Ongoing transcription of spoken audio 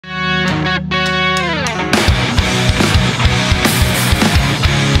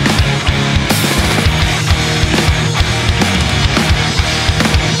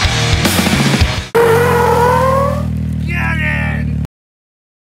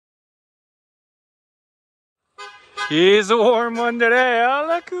He's a warm one today. Oh,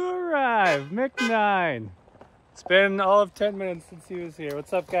 look who arrived. Mick 9. It's been all of 10 minutes since he was here.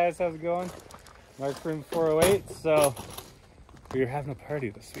 What's up, guys? How's it going? Mark from 408. So we're having a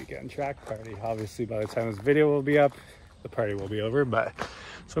party this weekend, track party. Obviously, by the time this video will be up, the party will be over. But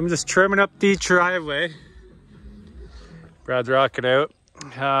so I'm just trimming up the driveway. Brad's rocking out.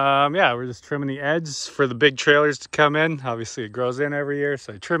 Yeah, we're just trimming the edge for the big trailers to come in. Obviously, it grows in every year,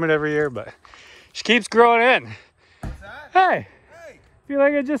 so I trim it every year, but she keeps growing in. What's that? Hey, Hey, feel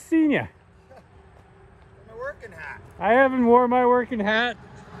like I just seen you. my working hat. I haven't worn my working hat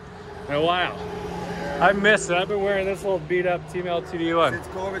in a while. I miss it. I've been wearing this little beat up Team LTD one. Since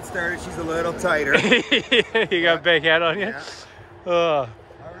COVID started, she's a little tighter. You got a big hat on you? Yeah. All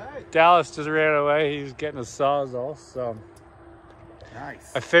right. Dallas just ran away. He's getting a sawzall, so.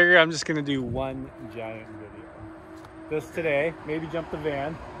 Nice. I figure I'm just gonna do one giant video. This today, maybe jump the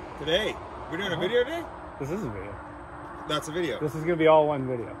van. Today? We're doing a video today? This is a video. That's a video. This is gonna be all one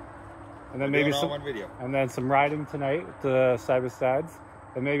video. And then maybe some one video. And then some riding tonight with the side by sides.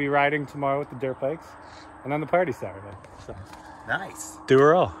 And maybe riding tomorrow with the dirt bikes. And then the party Saturday. So Nice. do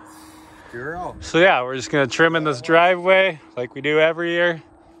her all. Do her all. So yeah, we're just gonna trim in this driveway like we do every year.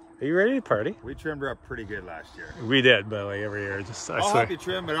 Are you ready to party? We trimmed her up pretty good last year. We did, but like every year, just I I'll swear. help you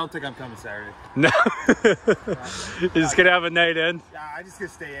trim, but I don't think I'm coming Saturday. No. You're just gonna have a night in. Yeah, I just gonna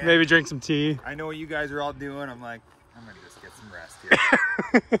stay in. Maybe drink some tea. I know what you guys are all doing. I'm like, I'm gonna just get some rest here.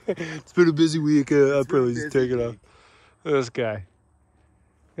 It's been a busy week. I'll probably just take it busy off. This guy.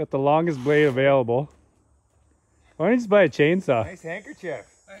 Got the longest blade available. Why don't you just buy a chainsaw? Nice handkerchief.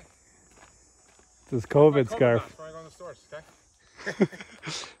 It's his COVID scarf. Before I go in the stores, okay?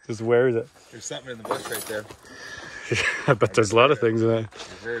 Just wears it. There's something in the bush right there. I bet there's a lot of things in it.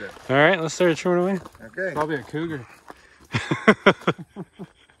 I heard it. All right, let's start trimming away. Okay. Probably a cougar.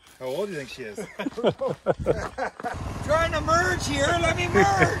 How old do you think she is? Trying to merge here. Let me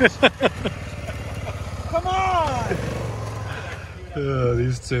merge. Come on. Oh,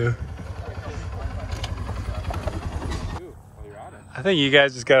 these two. I think you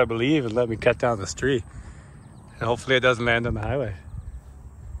guys just gotta believe and let me cut down this tree. And hopefully it doesn't land on the highway.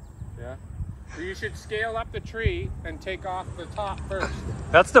 Yeah. So you should scale up the tree and take off the top first.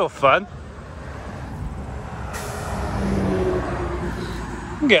 That's no fun.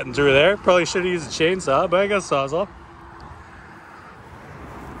 I'm getting through there. Probably should have used a chainsaw, but I got a sawzall.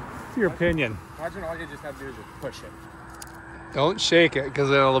 What's your opinion? Imagine all you just have to do is just push it. Don't shake it, because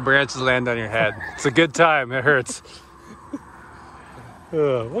then all the branches land on your head. It's a good time. It hurts.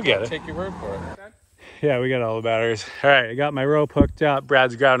 We'll get it. Take your word for it. Yeah, we got all the batteries. All right, I got my rope hooked up.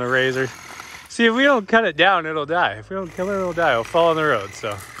 Brad's grabbing a razor. See, if we don't cut it down, it'll die. If we don't kill it, it'll die. It'll fall on the road,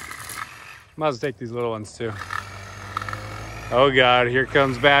 so. Might as well take these little ones, too. Oh, God, here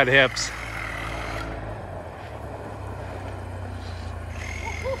comes bad hips.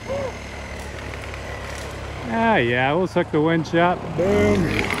 Ah, yeah, we'll hook the winch up. Boom.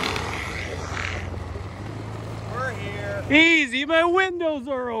 We're here. Easy, my windows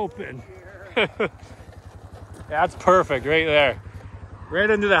are open. That's perfect right there. Right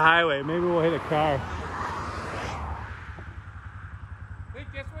into the highway. Maybe we'll hit a car.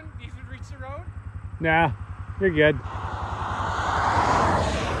 Think this one, these would reach the road? Nah, you're good.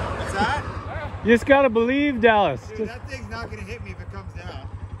 What's that? You just gotta believe, Dallas. Dude, that thing's not gonna hit me if it comes down.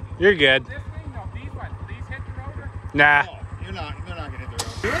 You're good. This thing? No, these ones. These hit the road? Or? Nah. Oh, they're not gonna hit the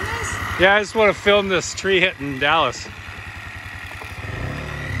road. Doing this? Yeah, I just want to film this tree hitting Dallas.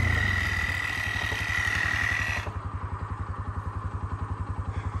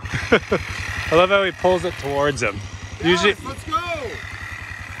 I love how he pulls it towards him. Yes, Usually, let's go.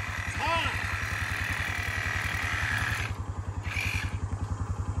 It's hot.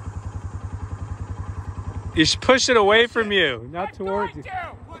 you should push it away from you, not towards you.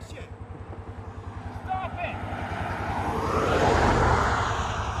 Push it. Stop it!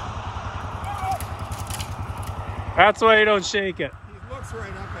 That's why you don't shake it. He looks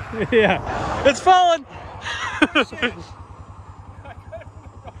right up at it. Yeah, it's falling. Shit.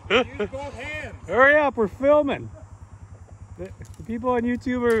 Use both hands. Hurry up, we're filming. The people on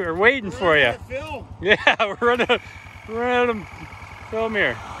YouTube are waiting for you. Film. Yeah, we're running out of film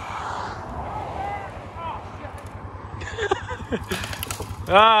here.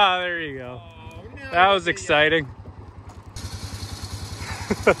 Ah, there you go. Oh, no. That was exciting.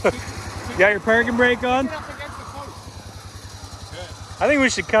 You got your parking brake on? Get up against the post. I think we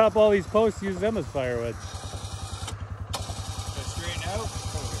should cut up all these posts, use them as firewood. Just straighten out.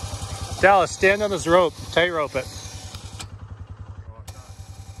 Dallas, stand on this rope, tight rope it.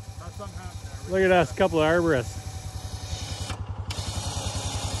 Look at us, a couple of arborists.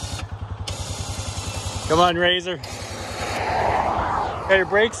 Come on, Razor. Got your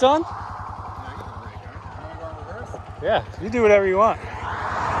brakes on? Yeah, you do whatever you want.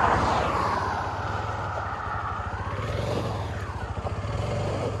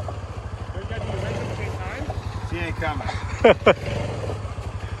 She ain't coming.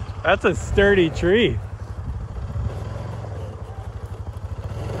 That's a sturdy tree.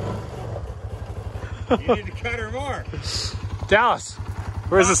 You need to cut her more. Dallas,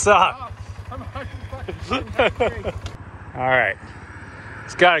 where's the saw? All right,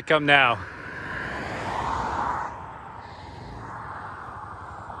 it's got to come now.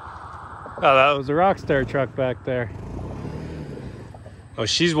 Oh, that was a Rockstar truck back there. Oh,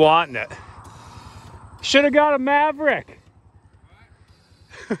 she's wanting it. Should have got a Maverick.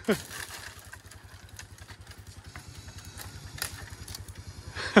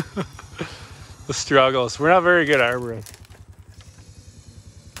 The struggles. We're not very good arborists.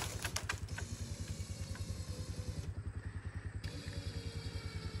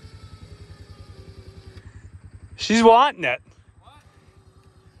 She's wanting it.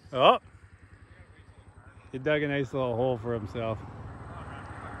 Oh. He dug a nice little hole for himself.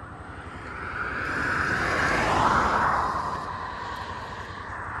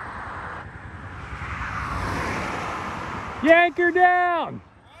 Yank her down!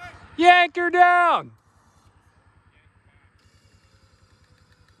 What? Yank her down!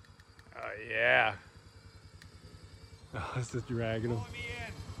 Oh, yeah. Oh, this is dragging him. Pull me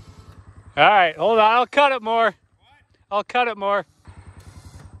in. All right, hold on. I'll cut it more. What? I'll cut it more.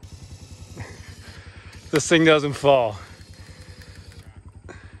 This thing doesn't fall.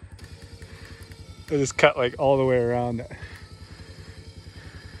 I just cut like all the way around it.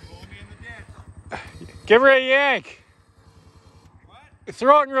 Pull me in the ditch. Give her a yank. What?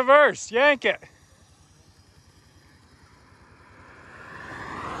 Throw it in reverse. Yank it.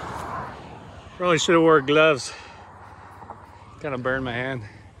 Probably should have wore gloves. Kind of burned my hand.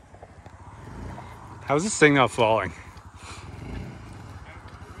 How's this thing not falling?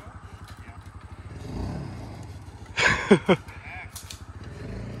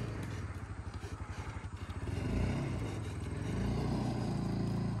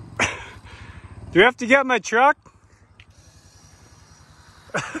 Do we have to get my truck?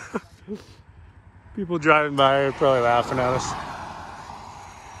 People driving by are probably laughing at us.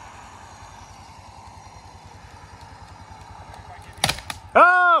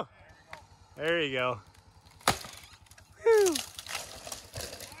 Oh! There you go. Whew.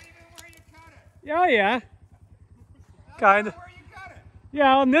 Oh yeah. Kind of. Where you cut it?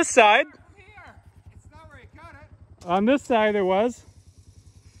 Yeah, on this side. From here. It's not where you cut it. On this side there was.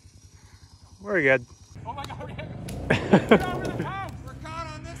 We're good. Oh my God, get over the house. We're caught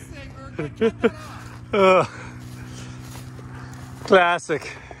on this thing. We're going to cut that off.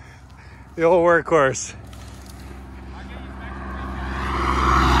 Classic. The old workhorse.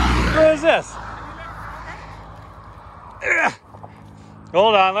 What is this?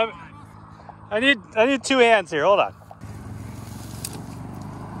 Hold on, let me. I need two hands here. Hold on.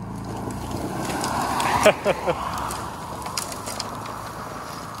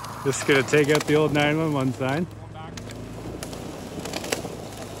 Just gonna take out the old 911 sign.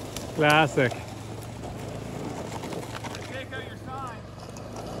 Classic. Take out your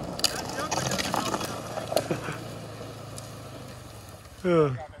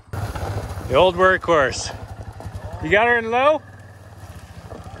sign. The old workhorse. You got her in low?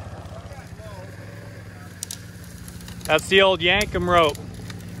 That's the old Yankum rope.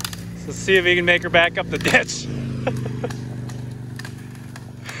 So let's see if we can make her back up the ditch.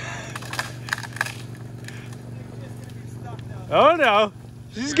 Oh no,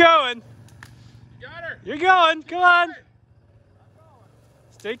 she's going. You got her. You're going, come on.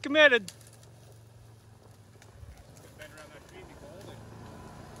 Stay committed.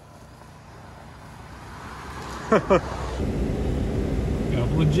 Couple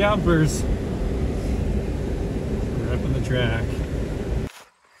of jumpers. Repping the track.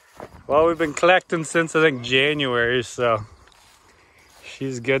 Well, we've been collecting since I think January, so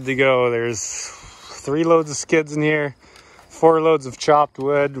she's good to go. There's 3 loads of skids in here, 4 loads of chopped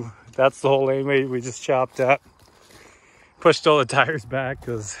wood. That's the whole lane we just chopped up. Pushed all the tires back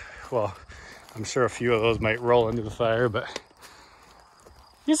because, well, I'm sure a few of those might roll into the fire, but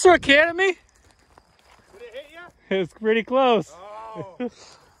you threw a can at me? Did it hit you? It was pretty close. Oh.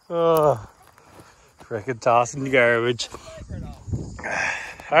 Oh, frickin' tossing the garbage.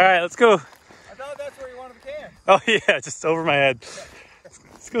 All right, let's go. I thought that's where you wanted the can. Oh yeah, just over my head.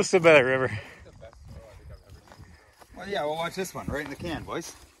 Let's go sit by that river. Well, yeah, we'll watch this one right in the can,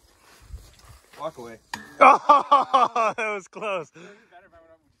 boys. Walk away. Oh, that was close.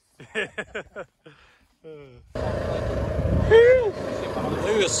 Look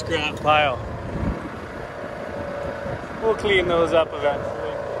at this scrap pile. We'll clean those up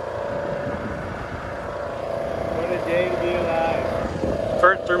eventually. What a day to be alive.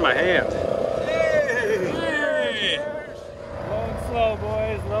 Burnt through my hand. Hey! Low and slow,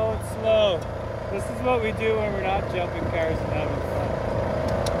 boys. Low and slow. This is what we do when we're not jumping cars and having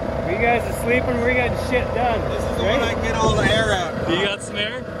fun. You guys are sleeping, we're getting shit done. This is the one I get all the air out. You got some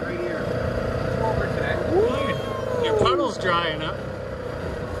air? Right here. It's over today. Woo. Your puddle's drying up.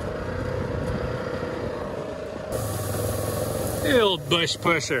 The old bush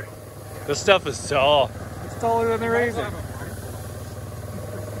pusher. This stuff is tall. It's taller than the Razor.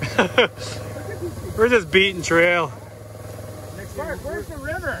 We're just beating trail. Where's the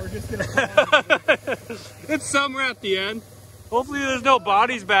river? We're just gonna It's somewhere at the end. Hopefully there's no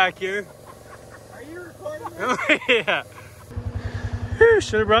bodies back here. Are you recording this? Oh yeah.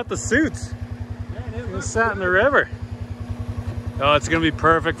 Should have brought the suits. Yeah, It sat in the river. Oh, it's gonna be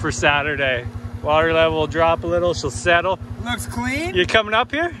perfect for Saturday. Water level will drop a little, she'll settle. Looks clean. You coming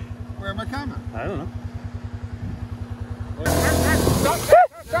up here? Where am I coming? I don't know.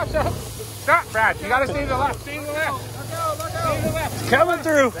 Stop, Brad. You gotta stay to the left. Stay to the left. Look out, look Stay to the out. left. Coming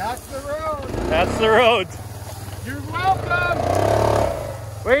through. That's the road. That's the road. You're welcome.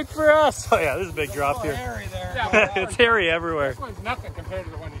 Wait for us. Oh yeah, there's a big drop here. Hairy there. Yeah, It's hairy everywhere. This one's nothing compared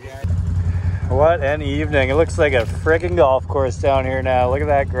to the one you had. What an evening. It looks like a freaking golf course down here now. Look at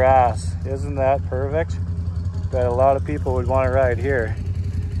that grass. Isn't that perfect? Bet a lot of people would want to ride here.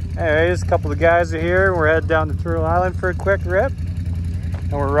 Anyways, a couple of guys are here. We're headed down to Turtle Island for a quick rip.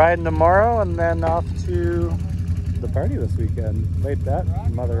 And we're riding tomorrow and then off to the party this weekend. Light that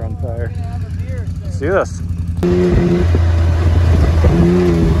mother on fire. Let's do this.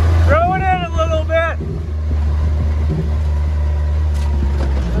 Throw it in a little bit.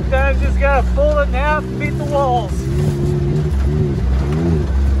 Sometimes just gotta fold it in half and beat the walls.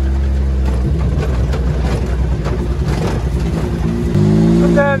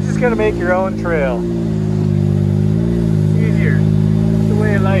 Sometimes just gotta make your own trail. It's easier. It's the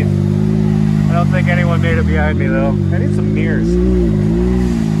way of life. I don't think anyone made it behind me though. I need some mirrors.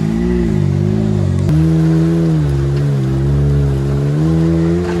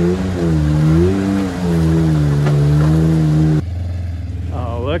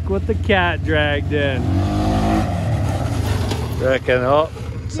 Oh, look what the cat dragged in. Reckon, oh,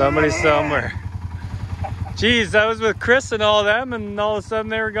 somebody somewhere. Jeez, I was with Chris and all them, and all of a sudden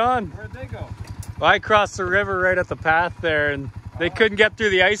they were gone. Where'd they go? Well, I crossed the river right at the path there, and they couldn't get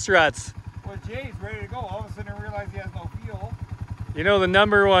through the ice ruts. Well, Jay's ready to go. All of a sudden I realized he has no fuel. You know, the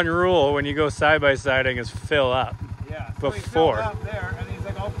 #1 rule when you go side-by-siding is fill up. Yeah. So he Before. filled up there, and he's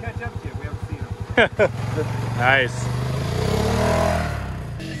like, I'll catch up to you. We haven't seen him. Nice.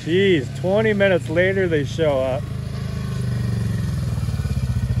 Jeez, 20 minutes later they show up.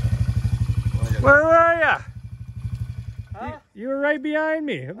 Where were ya? Huh? You were right behind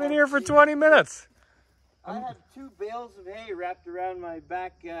me. I've been here for 20 minutes. I had 2 bales of hay wrapped around my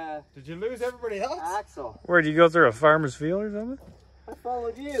back Did you lose everybody else? axle. Where'd you go through a farmer's field or something? I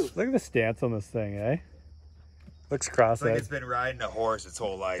followed you. Look at the stance on this thing, eh? Looks cross-eyed. It's been riding a horse its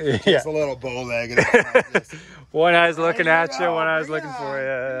whole life. Yeah. It's a little bow-legged. One eye's looking Bring at it you, on, one eye's bring it looking for What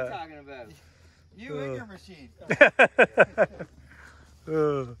are you you. talking about? You and your machine.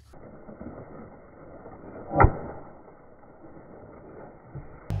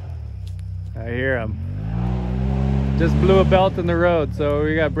 I hear him. Just blew a belt in the road, so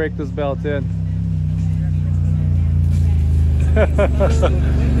we gotta break this belt in.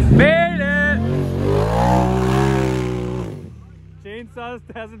 Made it! Chainsaw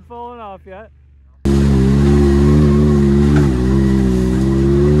hasn't fallen off yet.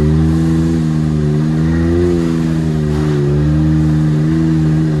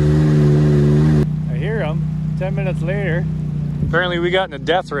 I hear him. 10 minutes later. Apparently we got in a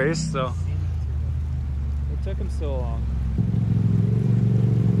death race, so what took him so long?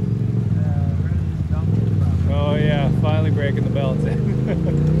 Oh yeah, finally breaking the belts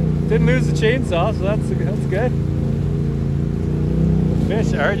in. Didn't lose the chainsaw, so that's good. The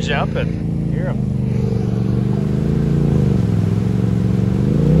fish are jumping. Hear them.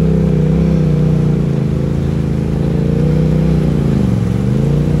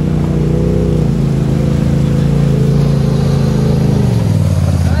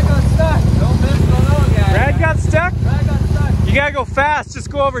 You gotta go fast, just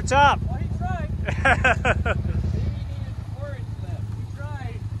go over top. Well, he tried. Maybe he needed 4-inch left. He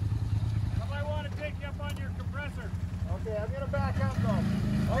tried. Somebody want to take you up on your compressor. Okay, I'm going to back up though.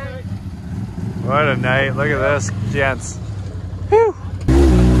 Okay. What a night, look at this, gents. Whew.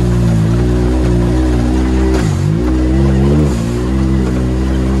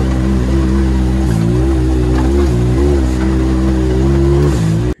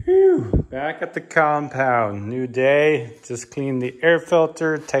 at the compound. New day, just cleaned the air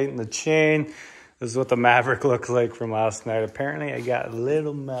filter, tightened the chain. This is what the Maverick looks like from last night. Apparently I got a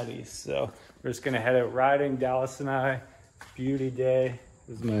little muddy, so we're just gonna head out riding, Dallas and I. Beauty day.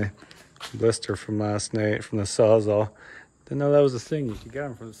 This is my blister from last night from the Sawzall. Didn't know that was a thing. You could get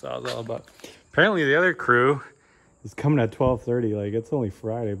them from the Sawzall, but apparently the other crew is coming at 12:30. Like, it's only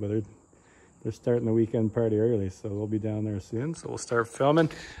Friday, but they're starting the weekend party early, so we'll be down there soon. So we'll start filming.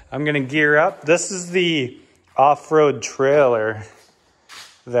 I'm gonna gear up. This is the off-road trailer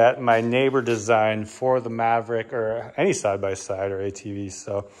that my neighbor designed for the Maverick or any side-by-side or ATV.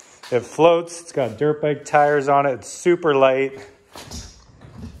 So it floats. It's got dirt bike tires on it. It's super light.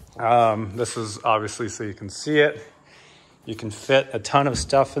 This is obviously so you can see it. You can fit a ton of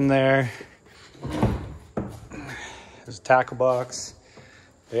stuff in there. There's a tackle box.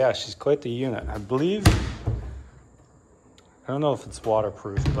 But yeah, she's quite the unit. I believe, I don't know if it's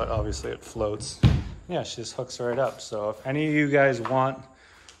waterproof, but obviously it floats. Yeah, she just hooks right up. So if any of you guys want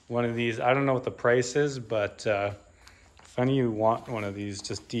one of these, I don't know what the price is, but if any of you want one of these,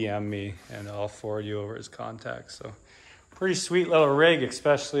 just DM me and I'll forward you over his contact. So pretty sweet little rig,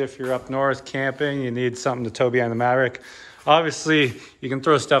 especially if you're up north camping, you need something to tow behind the Maverick. Obviously, you can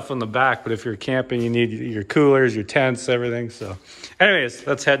throw stuff on the back, but if you're camping, you need your coolers, your tents, everything. So anyways,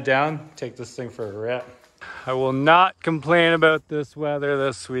 let's head down, take this thing for a rip. I will not complain about this weather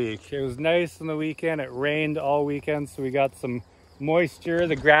this week. It was nice on the weekend. It rained all weekend, so we got some moisture.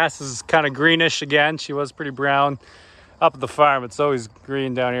 The grass is kind of greenish again. She was pretty brown up at the farm. It's always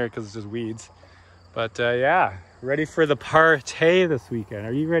green down here because it's just weeds. But yeah, ready for the partay this weekend.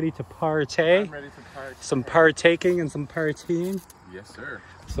 Are you ready to partay? I'm ready to partay. Some partaking and some partying? Yes, sir.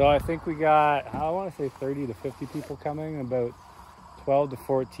 So I think we got, I want to say 30 to 50 people coming, about 12 to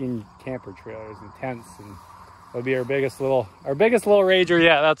 14 camper trailers and tents, and it'll be our biggest little rager.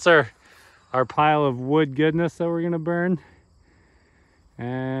 Yeah, that's our pile of wood goodness that we're gonna burn,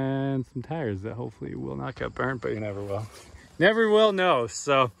 and some tires that hopefully will not get burnt, but you never will. Never will know.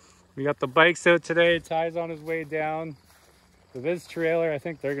 So we got the bikes out today. Ty's on his way down with his trailer. I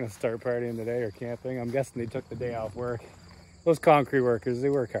think they're gonna start partying today or camping. I'm guessing they took the day off work. Those concrete workers, they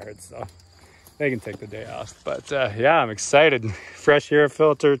work hard, so they can take the day off. But yeah, I'm excited. Fresh air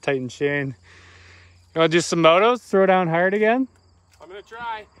filter, tightened chain. You wanna do some motos? Throw down hard again? I'm gonna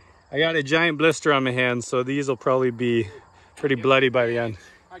try. I got a giant blister on my hand, so these will probably be pretty bloody by the end.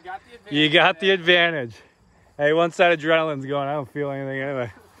 I got the advantage. You got the advantage. Hey, once that adrenaline's going, I don't feel anything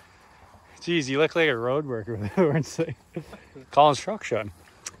anyway. Jeez, you look like a road worker with that. Call instruction.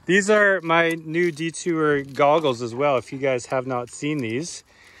 These are my new Detour goggles as well. If you guys have not seen these,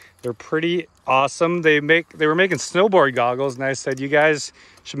 they're pretty awesome. They were making snowboard goggles, and I said you guys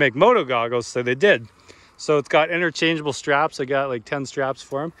should make moto goggles, so they did. So it's got interchangeable straps. I got like 10 straps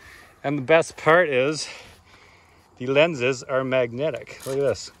for them, and the best part is the lenses are magnetic. Look at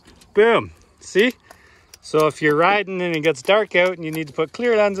this. Boom. See? So if you're riding and it gets dark out and you need to put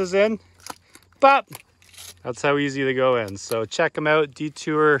clear lenses in, pop! That's how easy they go in. So check them out.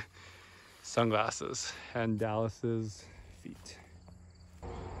 Detour sunglasses and Dallas's feet.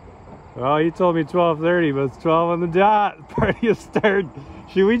 Well, you told me 12:30, but it's 12 on the dot. Party will start.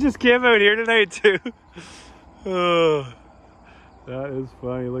 Should we just camp out here tonight too? Oh, that is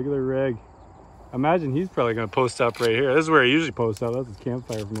funny. Look at the rig. Imagine he's probably gonna post up right here. This is where he usually posts up. That's his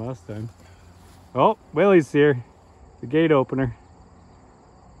campfire from last time. Oh, Willie's here. The gate opener.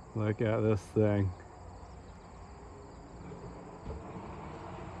 Look at this thing.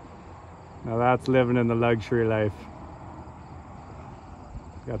 Now that's living in the luxury life.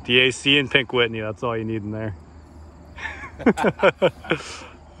 Got the AC and Pink Whitney. That's all you need in there.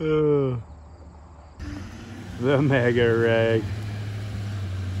 Oh, the mega rig.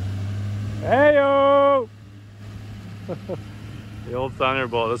 Hey-o! The old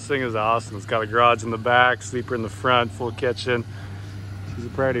Thunderbolt. This thing is awesome. It's got a garage in the back, sleeper in the front, full kitchen. She's a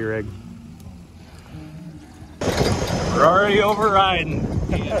party rig. We're already overriding.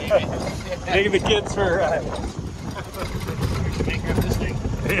 Taking the kids for a ride. We should take her up this thing.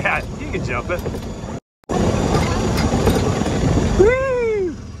 Yeah, you can jump it.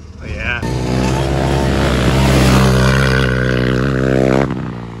 Woo! Oh, yeah.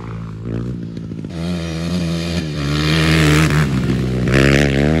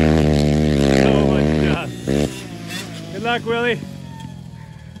 Oh my God. Good luck, Willie.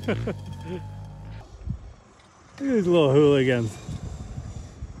 Look at these little hooligans.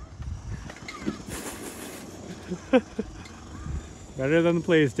 Better than the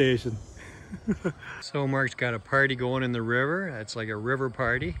PlayStation. So Mark's got a party going in the river. It's like a river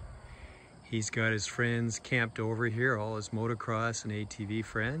party. He's got his friends camped over here, all his motocross and ATV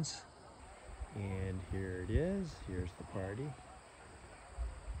friends. And here it is. Here's the party.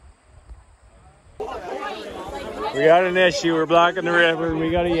 We got an issue. We're blocking the river and we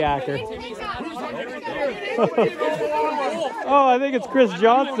got a yacker. Oh, I think it's Chris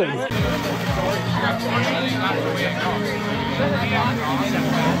Johnson.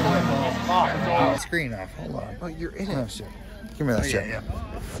 Screen off. Hold on. Oh, you're in it. Shit. Give me that shit. Yeah.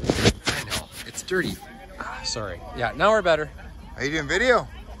 I know. It's dirty. Sorry. Yeah, now we're better. Are you doing video?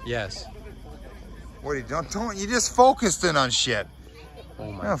 Yes. What are you don't you just focused in on shit.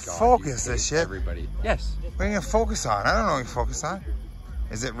 Oh my You're god. focus you this shit. Everybody. Yes. What are you gonna focus on? I don't know what you focus on.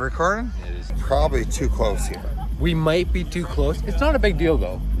 Is it recording? It is. Probably too close here. We might be too close. It's not a big deal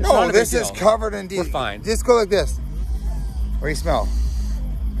though. It's not No, a big this is deal. covered in diesel. We're fine. Just go like this. What do you smell?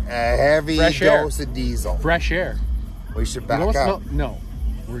 A heavy Fresh air. dose of diesel. Fresh air. We should You back don't up. smell? No.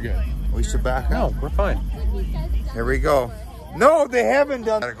 We're good. We should back up. No, we're fine. Here we go. No, they haven't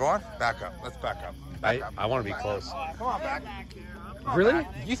done it. Go on. Back up. Let's back up. Back up. I want to be close. Come on, back. Really?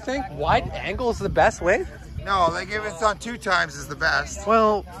 You think wide angle is the best way? No, like if it's on 2 times is the best.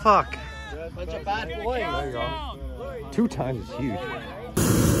 Well, fuck. Bunch of bad boys. There you go. 2 times is huge.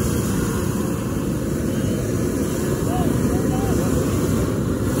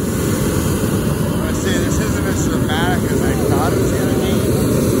 I say this isn't as dramatic as I thought it was gonna be.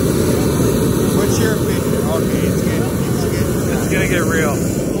 What's your opinion? Okay, it's good. It's gonna get real.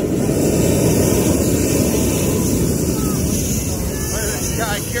 Look at this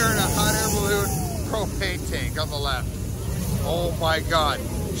guy carrying a hot air balloon propane tank on the left. Oh my god.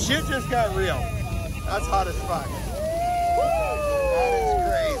 Shit just got real. That's hot as fuck. That is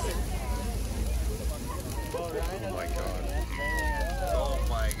crazy. Oh my god. Oh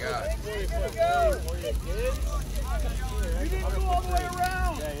my god. I've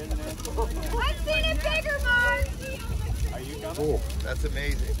seen it bigger, Mom. Oh, that's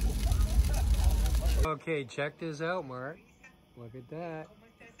amazing. Okay, check this out, Mark. Look at that.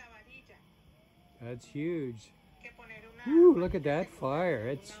 That's huge. Ooh, look at that fire.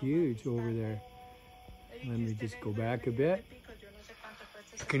 It's huge over there. Let me just go back a bit.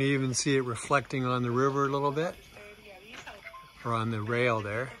 You can even see it reflecting on the river a little bit. Or on the rail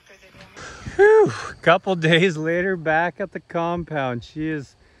there. Whew, a couple days later, back at the compound. She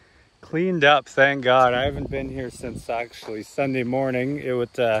is cleaned up, thank God. I haven't been here since actually Sunday morning. It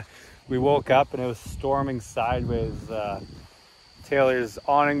was, we woke up and it was storming sideways. Taylor's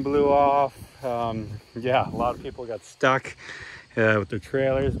awning blew off. Yeah, a lot of people got stuck with their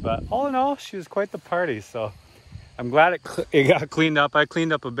trailers, but all in all, she was quite the party. So I'm glad it got cleaned up. I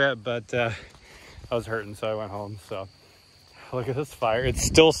cleaned up a bit, but I was hurting, so I went home. So look at this fire. It's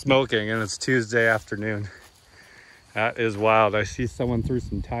still smoking and it's Tuesday afternoon. That is wild. I see someone threw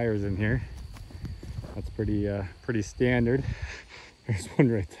some tires in here. That's pretty standard. There's one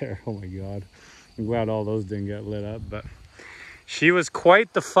right there. Oh my God. I'm glad all those didn't get lit up, but she was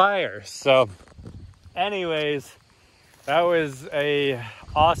quite the fire. So anyways, that was a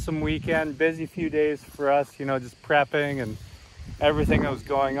awesome weekend. Busy few days for us, you know, just prepping and everything that was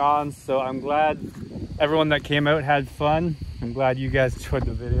going on. So I'm glad everyone that came out had fun. I'm glad you guys enjoyed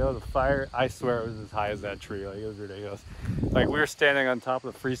the video. The fire, I swear it was as high as that tree. Like, it was ridiculous. Like, we were standing on top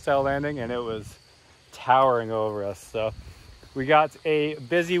of the freestyle landing and it was towering over us. So we got a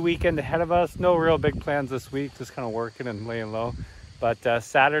busy weekend ahead of us. No real big plans this week, just kind of working and laying low. But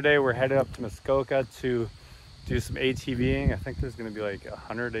Saturday we're headed up to Muskoka to do some ATVing. I think there's going to be like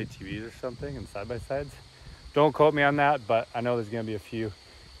 100 ATVs or something and side-by-sides. Don't quote me on that, but I know there's going to be a few.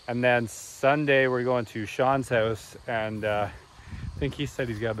 And then Sunday we're going to Sean's house, and I think he said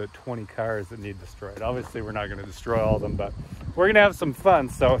he's got about 20 cars that need destroyed. Obviously we're not going to destroy all of them, but we're going to have some fun.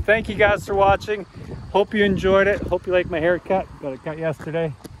 So thank you guys for watching. Hope you enjoyed it. Hope you like my haircut. Got it cut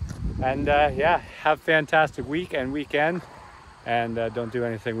yesterday. And yeah, have a fantastic week and weekend. And don't do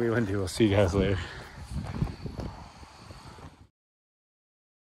anything we wouldn't do. We'll see you guys later.